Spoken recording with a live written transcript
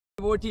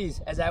Devotees,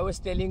 as I was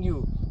telling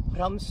you,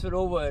 Brahm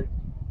Sarovar,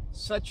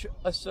 such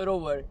a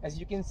Sarovar, as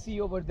you can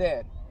see over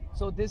there.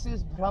 So this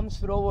is Brahm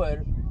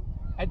Sarovar.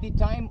 At the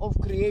time of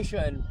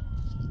creation,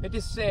 it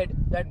is said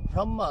that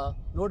Brahma,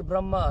 Lord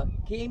Brahma,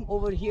 came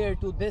over here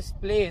to this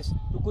place,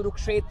 to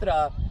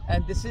Kurukshetra,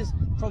 and this is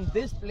from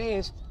this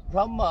place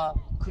Brahma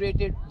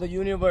created the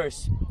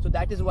universe. So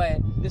that is why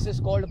this is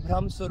called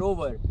Brahm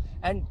Sarovar.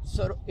 And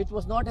so it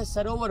was not a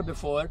Sarovar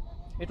before,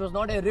 it was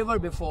not a river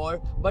before,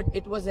 but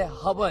it was a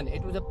Havan.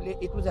 It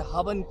was a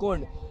Havan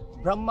Kund.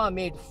 Brahma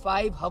made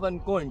 5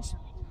 Havan Kunds,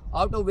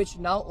 out of which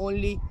now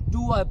only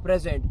 2 are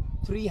present.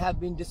 3 have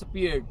been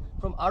disappeared.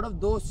 From out of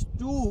those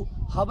 2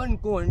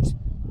 Havan Kunds,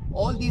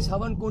 all these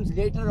Havan Kunds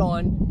later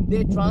on,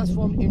 they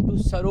transformed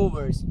into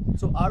Sarovars.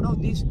 So out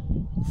of these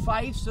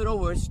 5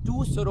 Sarovars,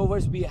 2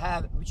 Sarovars we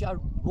have, which are,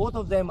 both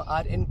of them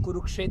are in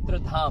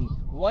Kurukshetra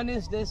Dham. One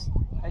is this,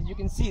 as you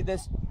can see,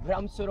 this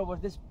Brahm Sarovar,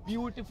 this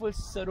beautiful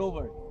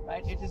Sarovar,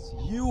 right? It is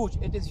huge,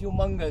 it is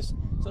humongous.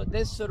 So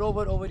this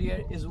Sarovar over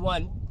here is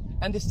one.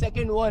 And the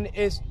second one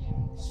is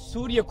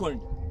Surya Kund.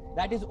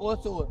 That is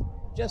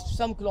also just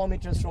some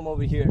kilometers from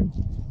over here.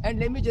 And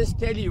let me just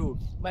tell you,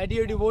 my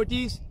dear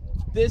devotees,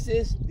 this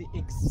is the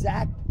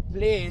exact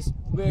place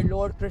where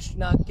Lord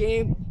Krishna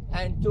came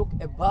and took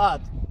a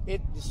bath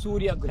at the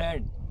Surya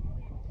Grand.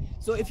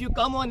 So if you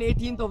come on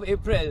 18th of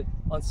April,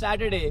 on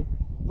Saturday,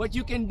 what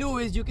you can do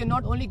is you can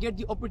not only get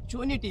the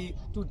opportunity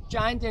to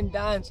chant and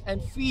dance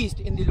and feast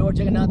in the Lord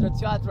Jagannath Rath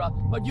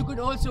Yatra, but you could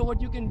also,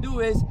 what you can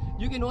do is,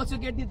 you can also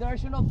get the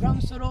darshan of Brahm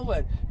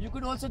Sarovar. You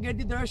could also get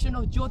the darshan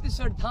of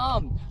Jyotisar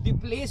Dham, the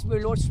place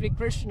where Lord Sri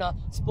Krishna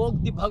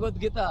spoke the Bhagavad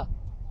Gita.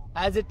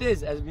 As it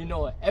is, as we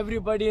know,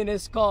 everybody in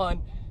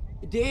ISKCON,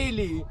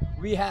 daily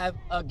we have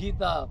a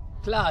Gita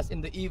class in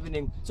the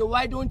evening. So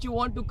why don't you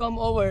want to come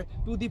over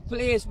to the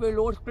place where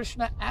Lord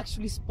Krishna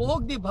actually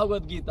spoke the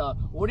Bhagavad Gita?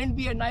 Wouldn't it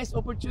be a nice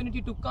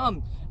opportunity to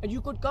come? And you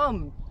could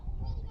come.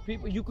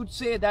 People, you could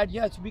say that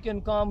yes, we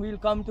can come, we'll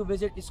come to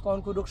visit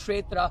ISKCON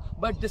Kurukshetra,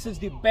 but this is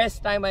the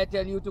best time, I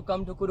tell you, to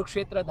come to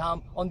Kurukshetra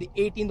Dham on the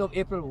 18th of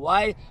April.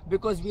 Why?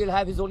 Because we'll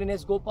have His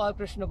Holiness Gopal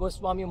Krishna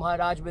Goswami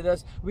Maharaj with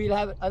us, we'll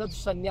have other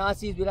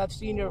sannyasis, we'll have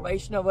senior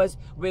Vaishnavas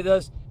with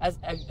us.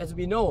 As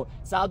we know,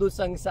 Sadhu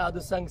Sang,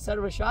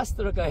 Sarva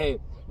Shastra Kahe,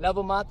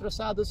 Lava Matra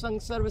Sadhu Sang,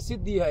 Sarva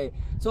Siddhi Hai.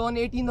 So on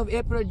 18th of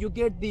April, you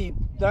get the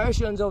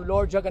darshans of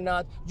Lord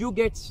Jagannath, you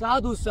get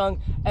Sadhu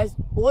Sang. As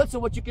also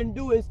what you can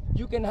do is,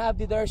 you can have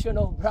the darshan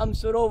of Brahm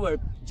Sarovar,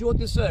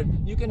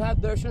 Jyotisar. You can have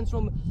darshans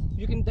from,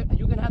 you can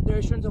have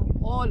darshans of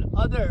all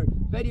other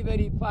very,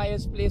 very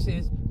pious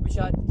places which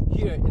are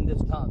here in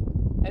this town.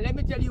 And let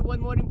me tell you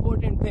one more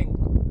important thing.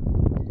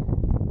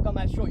 Come,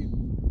 I'll show you.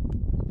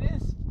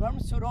 This Brahm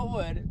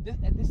Sarovar,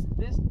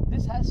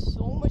 this has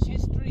so much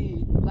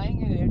history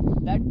lying in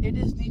it that it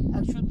is the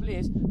actual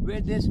place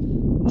where this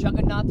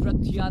Jagannath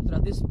Rath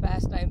Yatra, this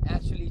pastime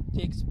actually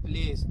takes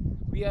place.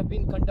 We have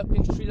been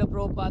conducting Srila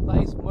Prabhupada by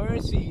His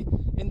mercy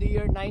in the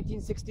year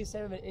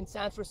 1967 in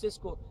San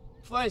Francisco.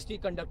 First he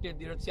conducted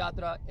the Rath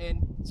Yatra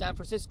in San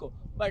Francisco.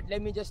 But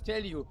let me just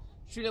tell you,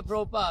 Srila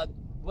Prabhupada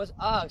was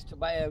asked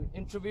by an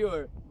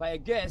interviewer, by a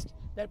guest,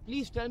 that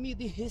please tell me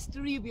the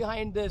history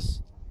behind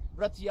this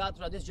Rath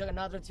Yatra, this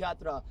Jagannath Rath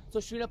Yatra. So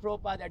Srila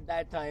Prabhupada at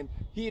that time,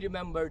 he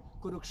remembered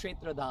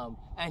Kurukshetra Dham,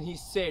 and he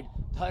said,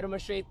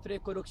 Dharmashetra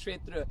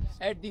Kurukshetra,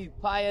 at the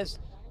pious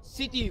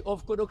city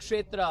of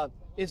Kurukshetra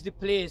is the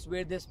place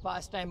where this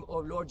pastime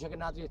of Lord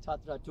Jagannath Rath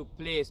Yatra took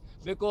place.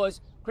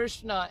 Because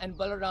Krishna and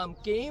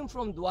Balaram came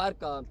from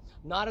Dwarka,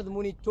 Narad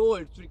Muni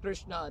told Sri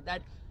Krishna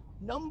that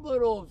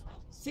number of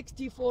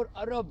 64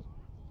 Arab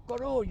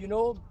crore, you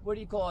know, what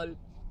do you call,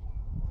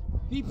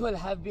 people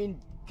have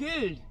been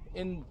killed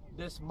in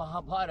this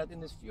Mahabharat,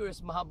 in this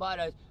furious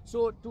Mahabharat.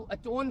 So to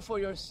atone for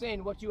your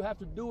sin, what you have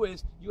to do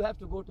is, you have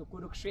to go to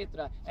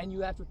Kurukshetra and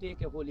you have to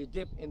take a holy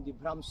dip in the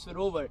Brahm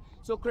Sarovar.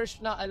 So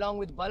Krishna along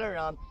with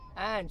Balaram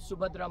and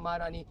Subhadra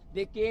Maharani,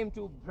 they came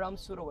to Brahm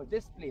Sarovar,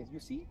 this place, you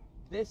see,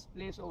 this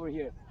place over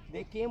here.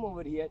 They came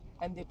over here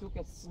and they took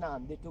a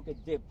snan, they took a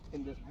dip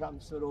in this Brahm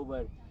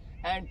Sarovar.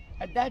 And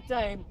at that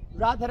time,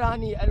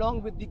 Radharani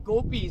along with the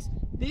gopis,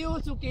 they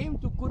also came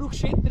to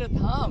Kurukshetra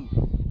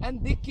Dham.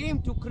 And they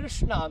came to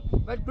Krishna,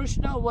 but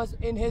Krishna was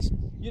in his,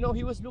 you know,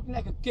 he was looking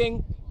like a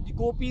king. The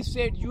gopis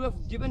said, you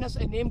have given us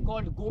a name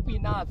called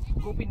Gopinath.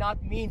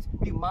 Gopinath means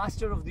the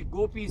master of the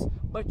gopis,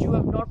 but you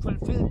have not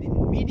fulfilled the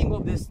meaning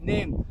of this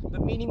name. The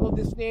meaning of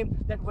this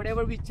name, that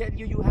whatever we tell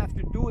you, you have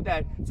to do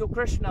that. So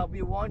Krishna,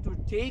 we want to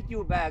take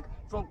you back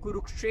from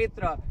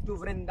Kurukshetra to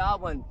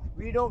Vrindavan.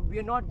 We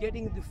are not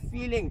getting the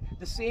feeling,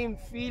 the same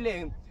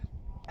feeling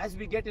as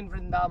we get in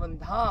Vrindavan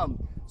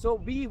Dham. So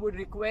we would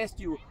request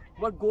you,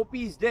 what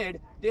gopis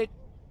did, they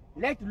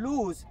let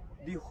loose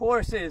the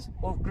horses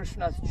of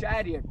Krishna's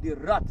chariot, the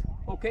Rath,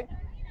 okay?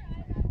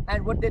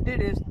 And what they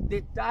did is,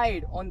 they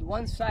tied on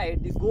one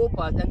side the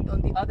gopas and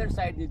on the other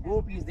side the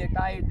gopis, they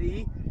tied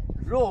the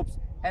ropes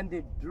and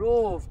they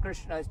drove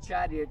Krishna's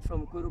chariot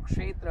from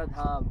Kurukshetra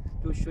Dham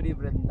to Shri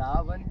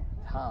Vrindavan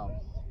Dham.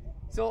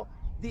 So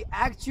the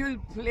actual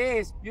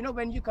place. You know,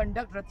 when you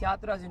conduct Rath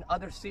Yatras in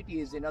other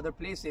cities, in other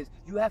places,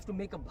 you have to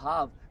make a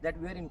bhav that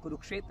we're in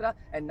Kurukshetra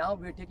and now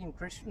we're taking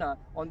Krishna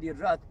on the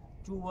Rath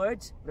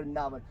towards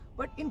Vrindavan.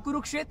 But in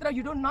Kurukshetra,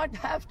 you do not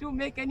have to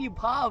make any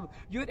bhav.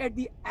 You're at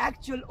the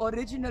actual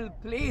original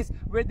place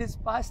where this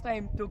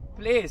pastime took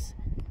place.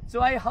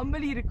 So I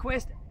humbly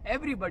request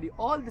everybody,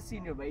 all the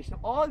senior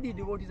Vaishnava, all the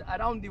devotees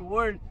around the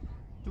world,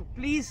 to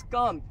please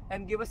come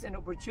and give us an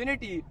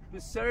opportunity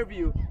to serve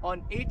you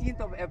on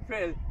 18th of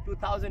April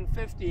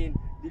 2015,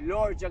 the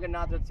Lord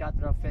Jagannath Rath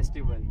Yatra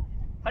Festival.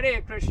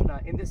 Hare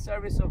Krishna, in the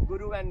service of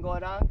Guru and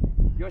Gaurang,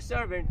 your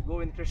servant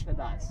Govind Krsna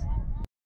Das.